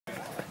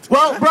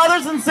Well,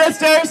 brothers and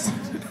sisters,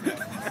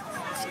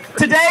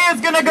 today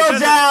is going to go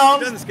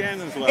down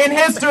in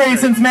history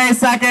since May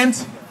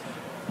 2nd,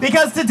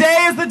 because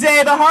today is the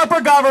day the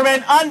Harper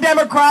government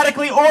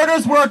undemocratically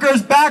orders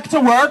workers back to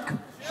work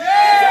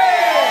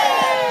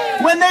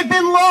when they've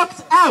been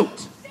locked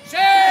out.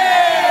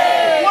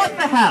 What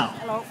the hell?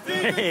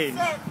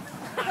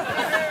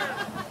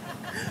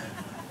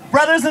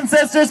 Brothers and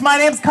sisters, my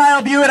name's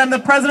Kyle Buitt. I'm the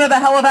president of the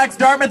Halifax,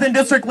 Dartmouth and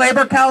District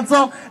Labour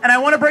Council, and I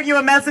want to bring you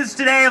a message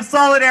today of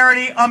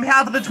solidarity on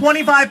behalf of the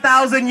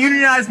 25,000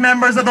 unionized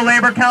members of the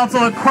Labour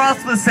Council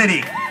across the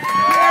city.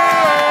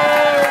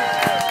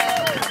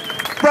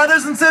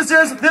 Brothers and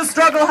sisters, this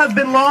struggle has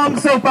been long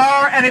so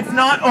far, and it's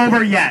not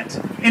over yet.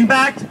 In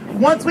fact,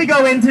 once we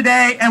go in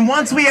today, and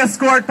once we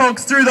escort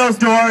folks through those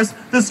doors,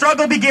 the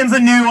struggle begins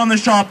anew on the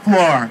shop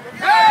floor.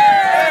 The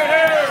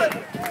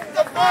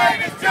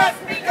fight has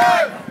just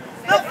begun!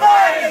 The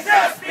fight has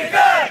just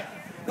begun!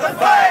 The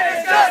fight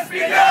has just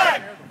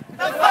begun!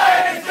 The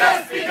fight has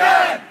just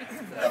begun!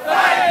 The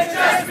fight has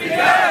just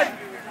begun!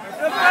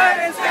 The fight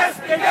has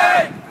just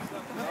begun!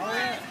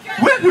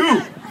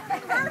 Woohoo!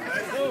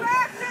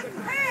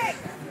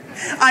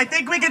 I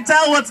think we can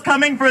tell what's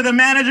coming for the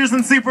managers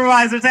and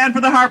supervisors and for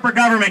the Harper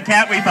government,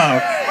 can't we,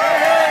 folks?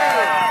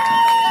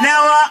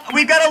 Now,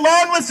 we've got a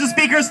long list of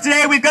speakers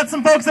today. We've got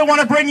some folks that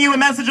want to bring you a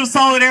message of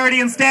solidarity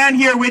and stand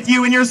here with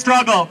you in your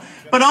struggle.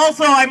 But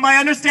also, my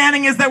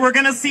understanding is that we're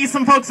going to see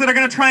some folks that are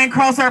going to try and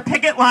cross our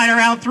picket line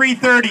around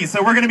 3:30,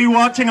 so we're going to be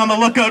watching on the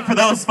lookout for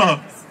those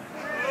folks.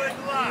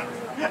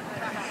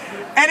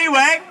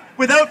 Anyway,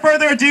 without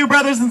further ado,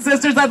 brothers and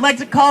sisters, I'd like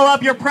to call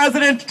up your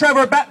president,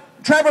 Trevor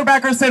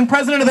Beckerson,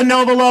 president of the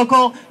Nova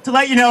Local, to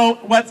let you know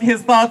what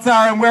his thoughts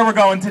are and where we're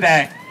going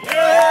today.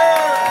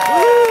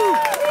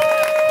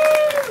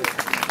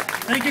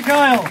 Thank you,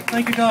 Kyle.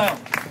 Thank you, Kyle.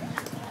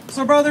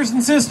 So, brothers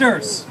and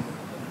sisters,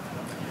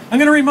 I'm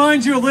going to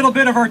remind you a little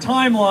bit of our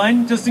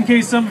timeline, just in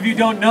case some of you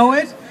don't know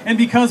it, and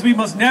because we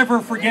must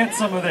never forget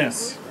some of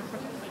this.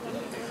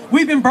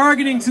 We've been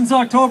bargaining since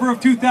October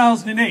of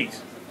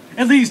 2008.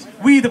 At least,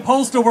 we, the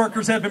postal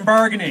workers, have been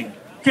bargaining.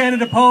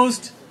 Canada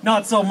Post,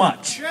 not so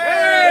much.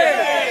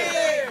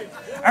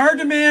 Our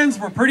demands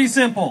were pretty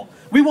simple.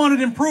 We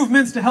wanted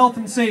improvements to health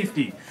and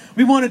safety.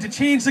 We wanted to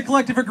change the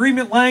collective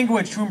agreement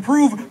language to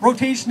improve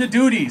rotation of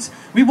duties.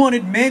 We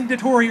wanted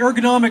mandatory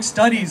ergonomic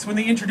studies when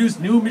they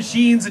introduced new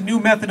machines and new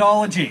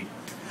methodology.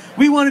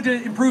 We wanted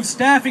to improve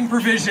staffing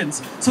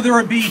provisions so there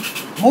would be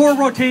more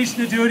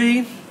rotation of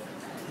duty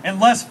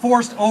and less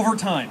forced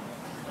overtime.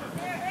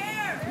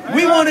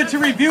 We wanted to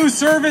review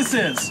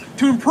services,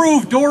 to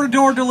improve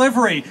door-to-door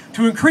delivery,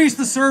 to increase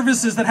the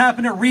services that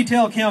happen at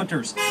retail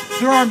counters.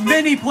 There are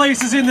many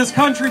places in this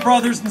country,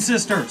 brothers and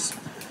sisters,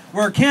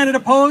 where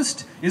Canada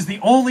Post is the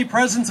only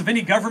presence of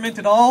any government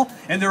at all,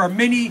 and there are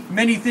many,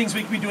 many things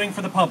we can be doing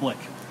for the public.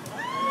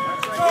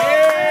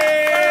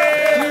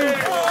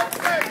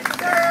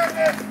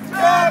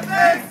 Jobs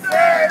and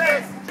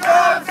service!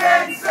 Jobs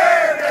and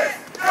service!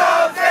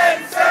 Jobs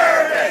and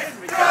service!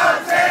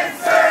 Jobs and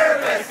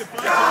service!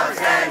 Jobs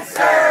and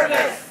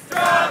service!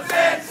 Jobs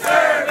and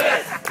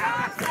service!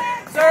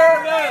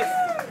 Service!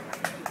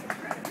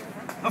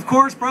 Of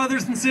course,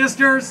 brothers and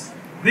sisters,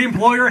 the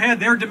employer had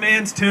their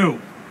demands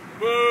too.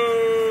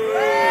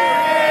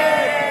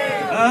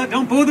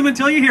 Don't boo them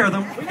until you hear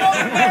them.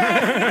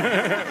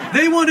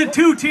 They wanted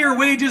two-tier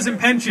wages and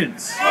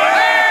pensions.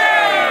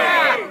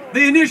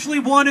 They initially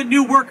wanted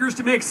new workers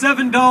to make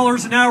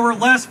 $7 an hour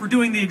less for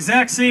doing the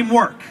exact same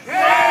work.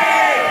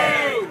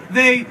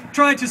 They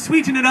tried to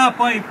sweeten it up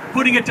by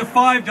putting it to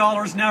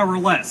 $5 an hour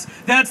less.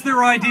 That's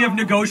their idea of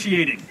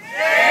negotiating.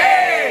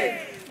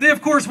 They,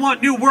 of course,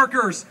 want new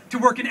workers to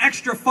work an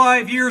extra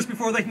 5 years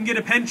before they can get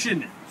a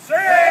pension.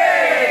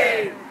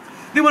 They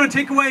want to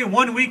take away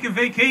 1 week of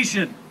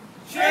vacation.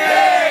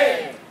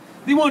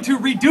 They want to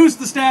reduce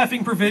the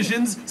staffing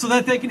provisions so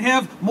that they can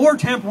have more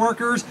temp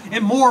workers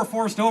and more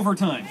forced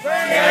overtime.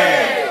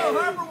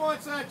 Harper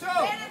wants that too.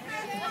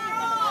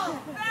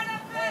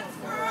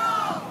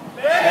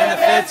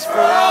 Benefits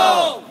for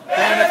all.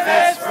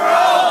 Benefits for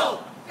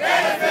all.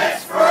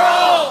 Benefits for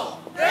all.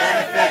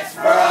 Benefits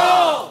for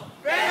all.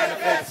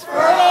 Benefits for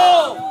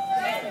all.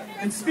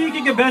 And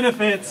speaking of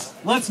benefits,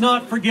 let's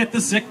not forget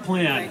the sick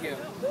plan.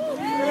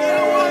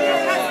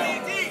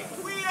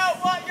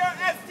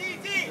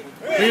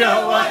 We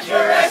don't want your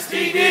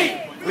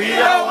STD. We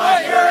don't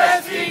want your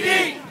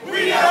STD.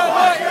 We don't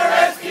want your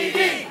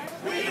STD.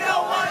 We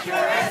don't want your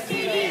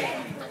STD.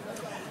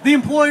 The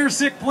employer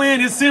sick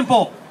plan is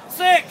simple.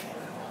 Sick.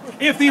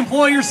 If the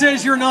employer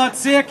says you're not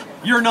sick,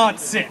 you're not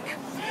sick.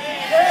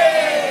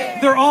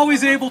 They're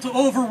always able to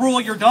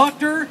overrule your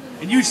doctor,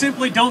 and you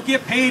simply don't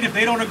get paid if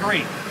they don't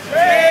agree.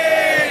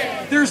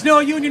 There's no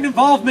union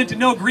involvement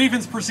and no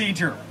grievance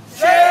procedure.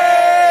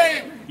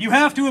 You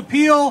have to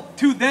appeal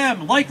to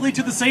them, likely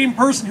to the same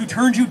person who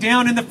turned you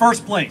down in the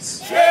first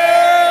place.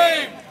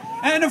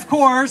 And of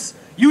course,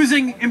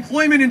 using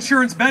employment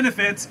insurance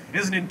benefits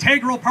is an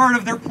integral part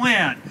of their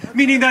plan,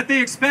 meaning that they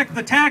expect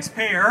the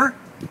taxpayer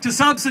to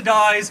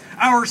subsidize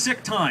our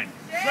sick time.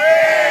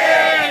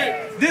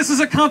 This This is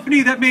a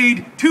company that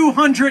made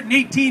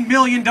 $218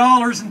 million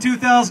in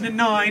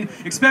 2009,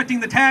 expecting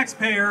the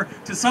taxpayer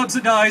to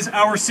subsidize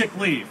our sick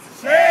leave.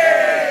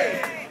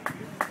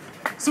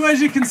 So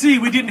as you can see,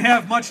 we didn't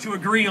have much to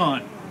agree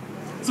on.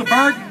 So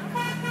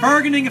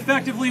bargaining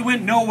effectively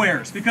went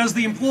nowheres because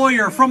the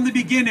employer, from the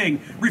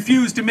beginning,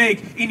 refused to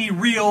make any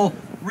real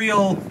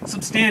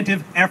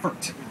substantive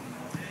effort.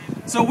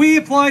 So we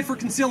applied for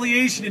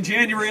conciliation in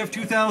January of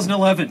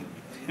 2011,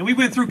 and we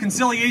went through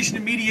conciliation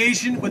and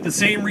mediation with the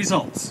same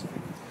results.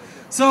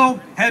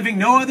 So, having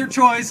no other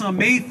choice, on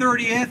May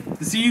 30th,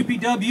 the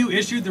CUPW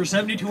issued their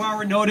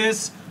 72-hour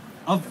notice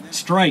of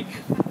strike.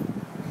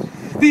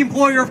 The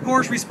employer, of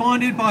course,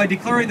 responded by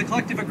declaring the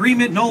collective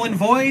agreement null and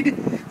void.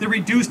 They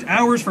reduced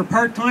hours for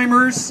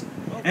part-timers,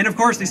 and of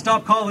course, they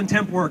stopped calling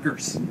temp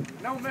workers.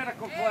 No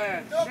medical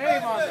plan.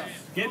 Shame on them.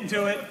 Getting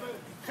to it.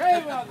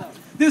 Shame on them.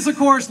 This, of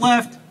course,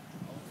 left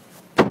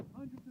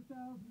hundreds of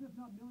thousands, if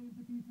not millions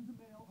of pieces of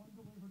mail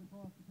undelivered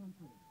across the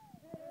country.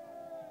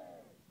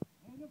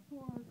 And of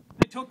course,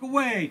 they took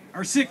away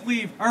our sick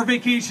leave, our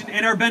vacation,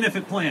 and our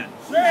benefit plan.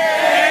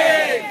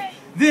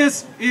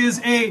 This is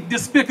a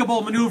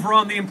despicable maneuver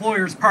on the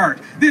employer's part.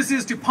 This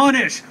is to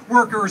punish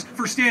workers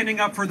for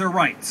standing up for their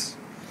rights.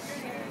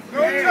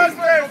 No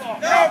justice,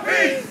 no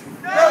peace.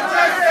 No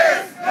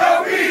justice,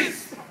 no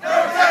peace.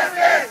 No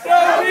justice,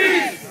 no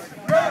peace.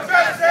 No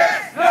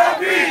justice, no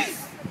peace.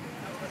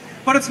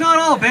 But it's not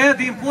all bad.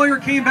 The employer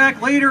came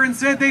back later and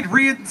said they'd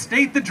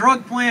reinstate the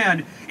drug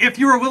plan if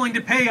you were willing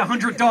to pay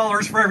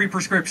 $100 for every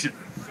prescription.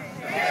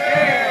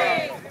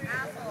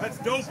 That's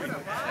dopey.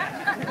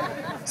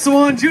 So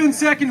on June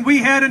 2nd, we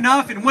had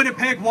enough, and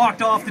Winnipeg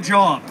walked off the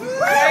job.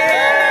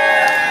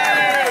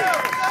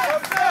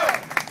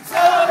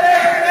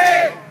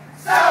 Solidarity!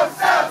 So,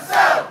 so,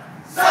 so!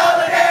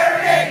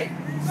 Solidarity!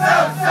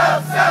 So,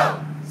 so,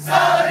 so!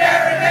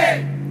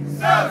 Solidarity!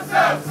 So,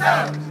 so,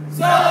 so!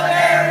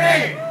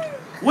 Solidarity!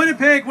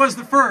 Winnipeg was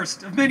the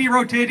first of many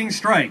rotating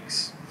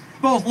strikes,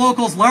 both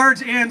locals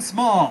large and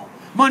small.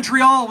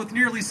 Montreal with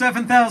nearly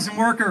 7,000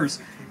 workers,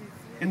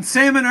 and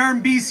Salmon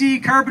Arm,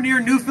 BC, Carbonear,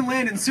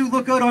 Newfoundland, and Sioux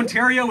Lookout,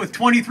 Ontario, with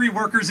 23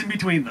 workers in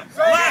between them.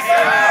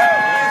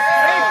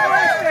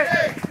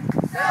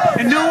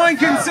 And no one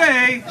can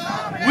say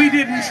we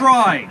didn't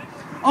try.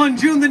 On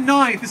June the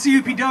 9th, the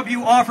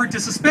CUPW offered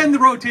to suspend the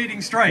rotating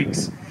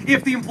strikes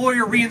if the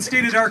employer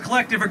reinstated our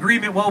collective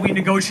agreement while we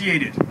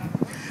negotiated.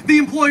 The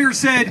employer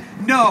said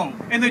no,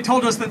 and they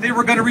told us that they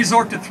were going to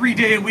resort to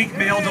 3-day-a-week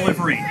mail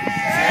delivery.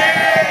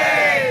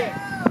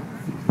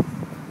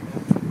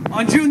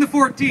 On June the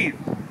 14th,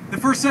 the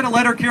first set of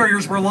letter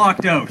carriers were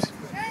locked out.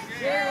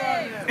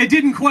 It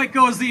didn't quite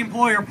go as the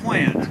employer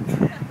planned,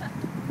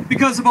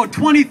 because about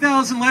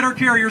 20,000 letter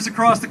carriers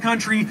across the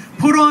country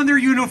put on their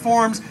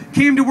uniforms,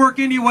 came to work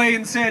anyway,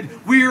 and said,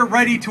 "We're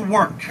ready to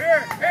work."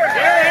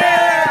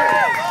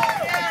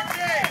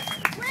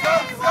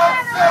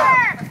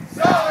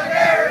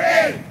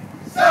 Solidarity!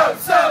 So,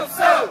 so,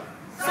 so!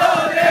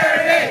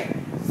 Solidarity!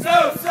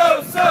 So,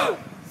 so, so!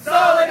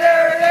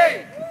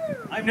 Solidarity!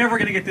 I'm never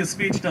going to get this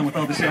speech done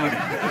without the shouting.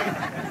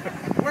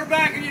 We're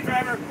backing you,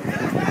 Trevor.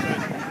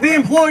 The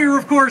employer,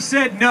 of course,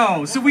 said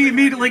no, so we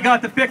immediately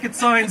got the picket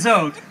signs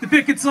out. The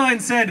picket sign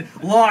said,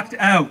 "Locked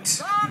out."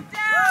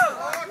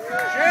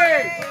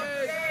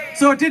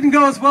 So it didn't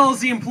go as well as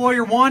the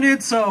employer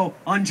wanted, so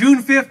on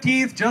June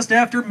 15th, just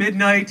after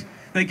midnight,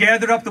 they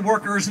gathered up the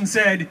workers and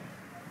said,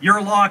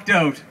 "You're locked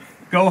out.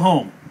 Go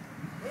home."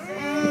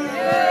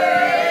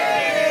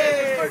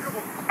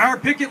 Our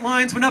picket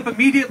lines went up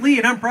immediately,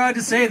 and I'm proud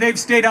to say they've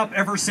stayed up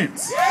ever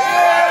since.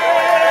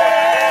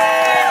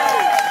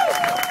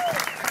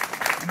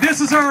 This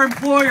is our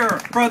employer,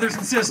 brothers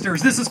and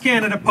sisters. This is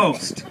Canada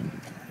Post.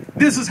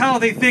 This is how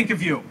they think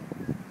of you.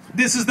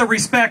 This is the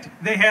respect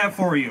they have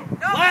for you.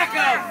 Lack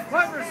of!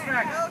 What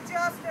respect? No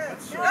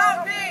justice!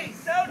 No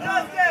peace! No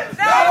justice!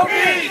 No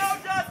peace! No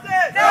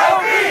justice! No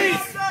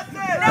peace!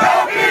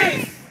 No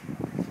peace!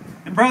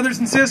 And brothers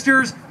and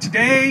sisters,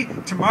 today,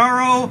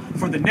 tomorrow,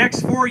 for the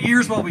next 4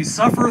 years while we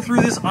suffer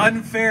through this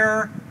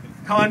unfair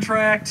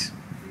contract,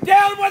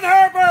 Down with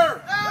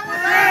Harper! Down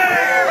with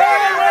Harper!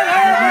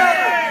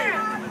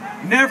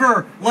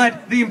 never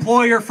let the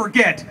employer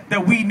forget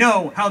that we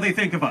know how they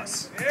think of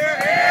us.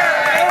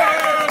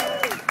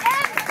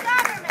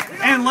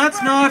 And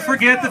let's not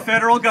forget the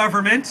federal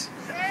government,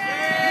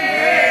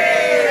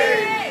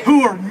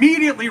 who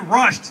immediately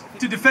rushed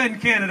to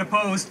defend Canada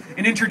Post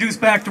and introduce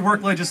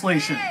back-to-work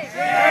legislation.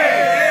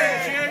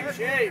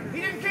 Shame.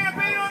 He didn't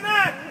campaign on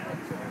that!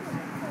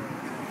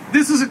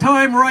 This is a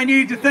time where I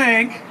need to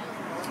thank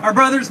our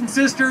brothers and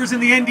sisters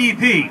in the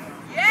NDP.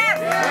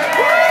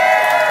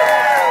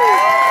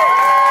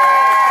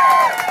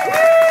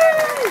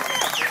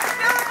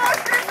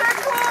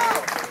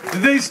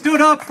 They stood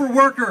up for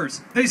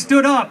workers. They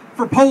stood up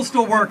for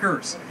postal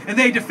workers. And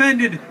they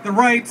defended the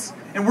rights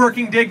and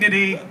working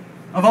dignity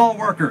of all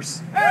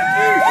workers.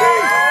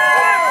 NDP!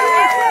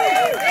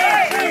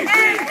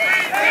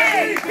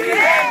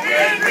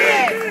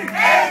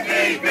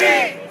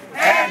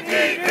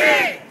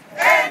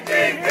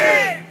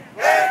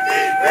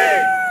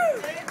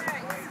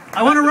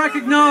 I want to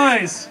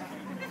recognize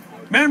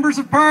members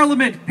of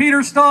Parliament,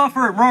 Peter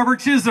Stauffer and Robert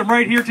Chisholm,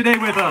 right here today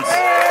with us.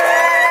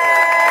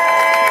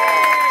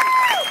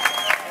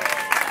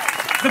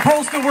 The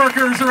postal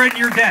workers are in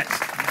your debt.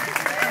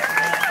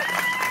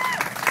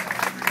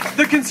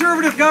 The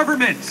Conservative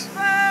government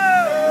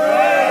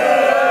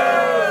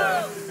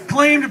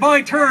claimed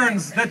by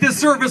turns that this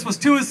service was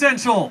too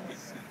essential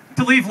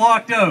to leave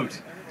locked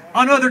out.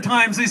 On other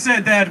times they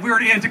said that we're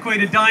an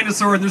antiquated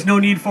dinosaur and there's no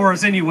need for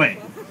us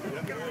anyway.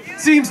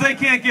 Seems they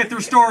can't get their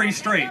story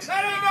straight.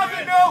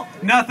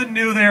 Nothing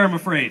new there, I'm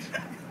afraid.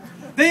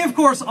 They, of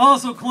course,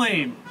 also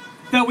claim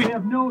that we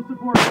have no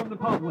support from the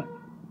public.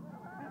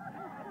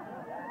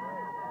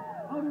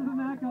 Other than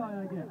that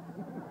guy, I guess.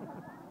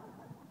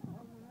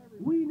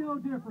 We know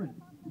different.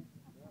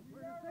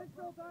 We're an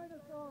essential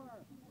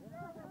dinosaur. We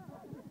are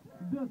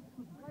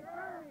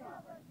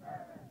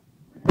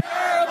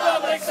a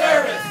public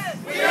service.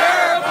 We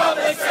are a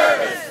public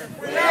service.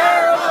 We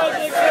are a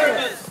public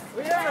service.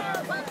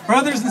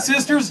 Brothers and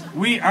sisters,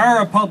 we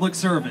are a public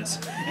service.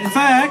 In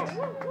fact,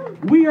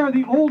 we are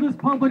the oldest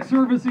public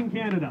service in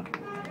Canada.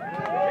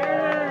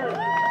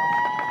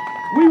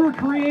 We were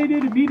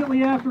created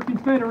immediately after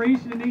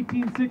Confederation in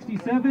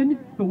 1867,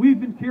 but we've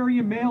been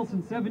carrying mail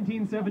since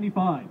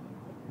 1775.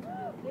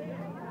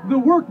 The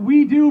work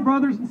we do,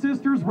 brothers and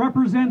sisters,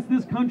 represents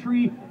this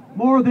country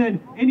more than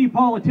any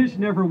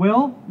politician ever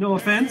will. No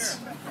offense.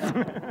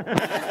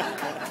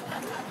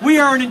 We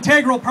are an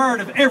integral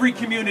part of every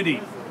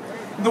community.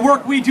 The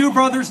work we do,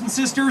 brothers and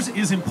sisters,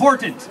 is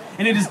important,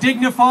 and it is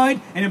dignified,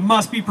 and it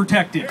must be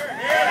protected.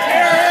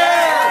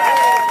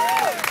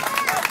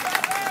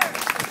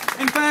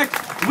 In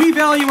fact, we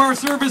value our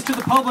service to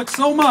the public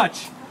so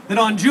much that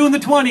on June the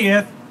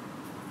 20th,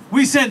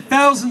 we sent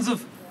thousands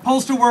of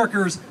postal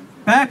workers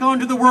back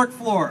onto the work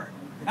floor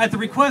at the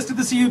request of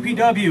the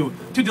CUPW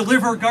to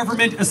deliver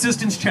government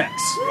assistance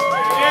checks.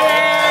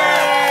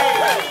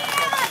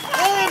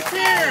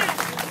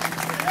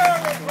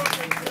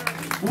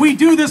 We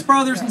do this,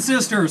 brothers and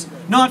sisters,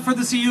 not for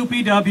the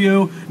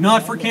CUPW,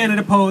 not for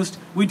Canada Post.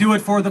 We do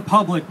it for the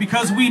public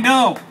because we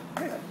know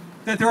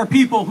that there are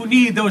people who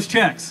need those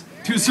checks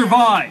to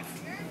survive.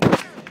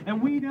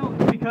 And we know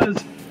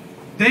because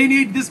they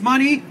need this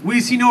money,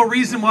 we see no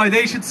reason why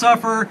they should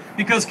suffer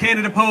because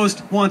Canada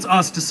Post wants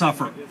us to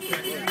suffer.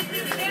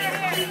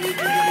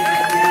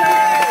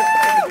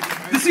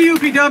 The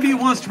CUPW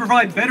wants to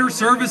provide better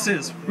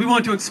services. We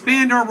want to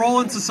expand our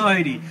role in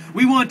society.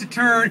 We want to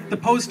turn the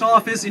post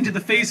office into the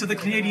face of the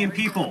Canadian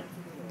people.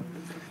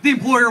 The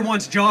employer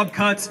wants job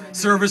cuts,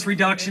 service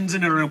reductions,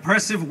 and an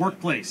oppressive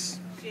workplace.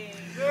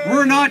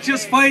 We're not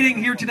just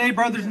fighting here today,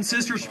 brothers and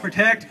sisters, to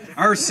protect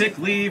our sick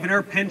leave and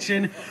our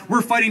pension.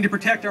 We're fighting to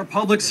protect our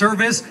public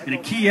service and a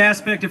key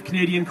aspect of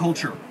Canadian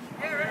culture.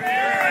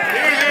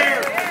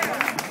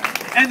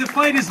 And the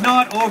fight is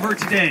not over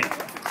today.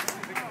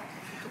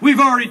 We've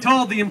already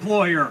told the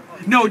employer,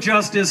 no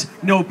justice,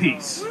 no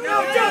peace.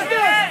 No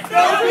justice,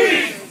 no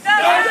peace.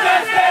 No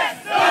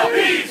justice, no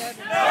peace.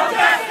 No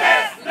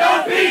justice,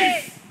 no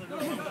peace.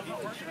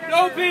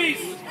 No peace.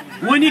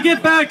 When you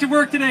get back to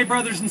work today,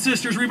 brothers and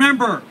sisters,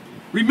 remember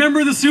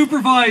the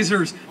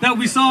supervisors that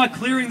we saw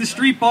clearing the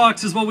street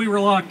boxes while we were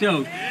locked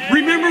out.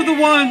 Remember the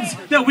ones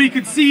that we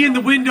could see in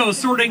the windows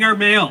sorting our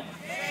mail.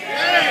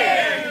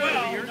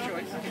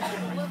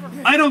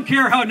 I don't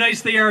care how nice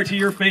they are to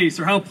your face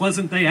or how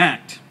pleasant they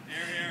act.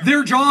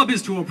 Their job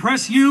is to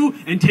oppress you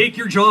and take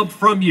your job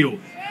from you.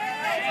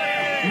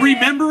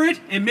 Remember it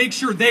and make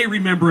sure they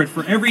remember it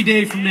for every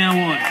day from now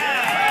on.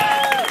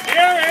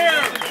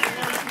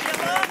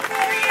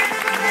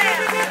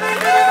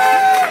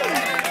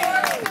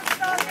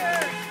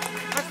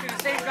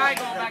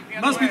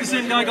 Must be the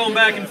same guy going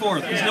back and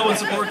forth because no one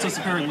supports us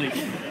apparently.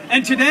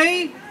 And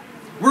today,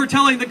 we're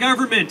telling the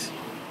government,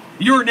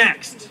 you're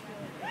next.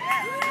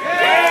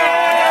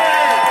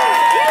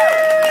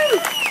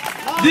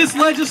 This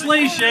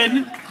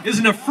legislation is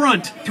an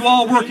affront to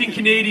all working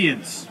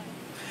Canadians.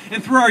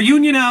 And through our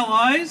union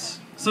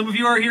allies, some of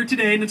you are here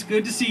today and it's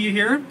good to see you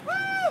here.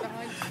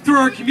 Through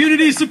our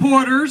community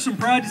supporters, I'm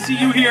proud to see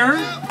you here.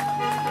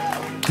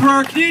 Through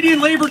our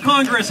Canadian Labour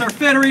Congress, our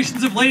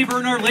federations of labour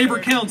and our labour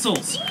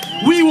councils,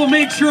 we will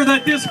make sure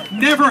that this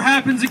never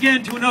happens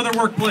again to another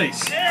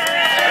workplace.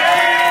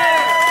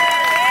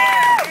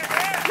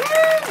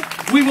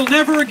 We will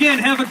never again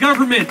have a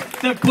government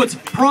that puts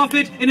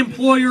profit and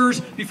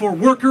employers before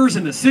workers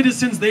and the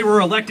citizens they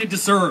were elected to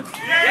serve.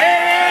 General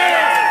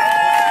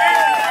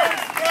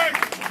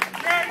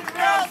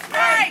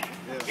strike!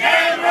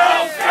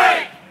 General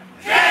strike!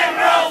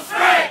 General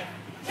strike!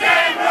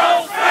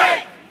 General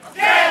strike!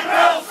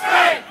 General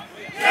strike!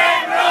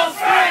 General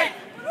strike!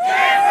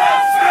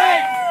 General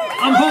strike!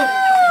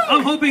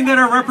 I'm hoping that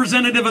our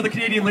representative of the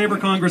Canadian Labour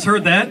Congress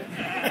heard that.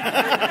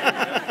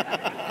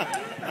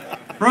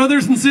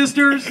 Brothers and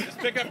sisters,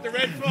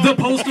 the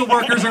postal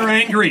workers are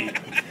angry.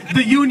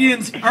 The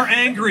unions are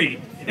angry.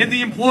 And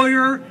the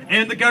employer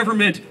and the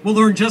government will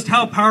learn just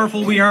how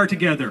powerful we are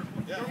together.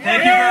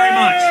 Thank you very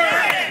much.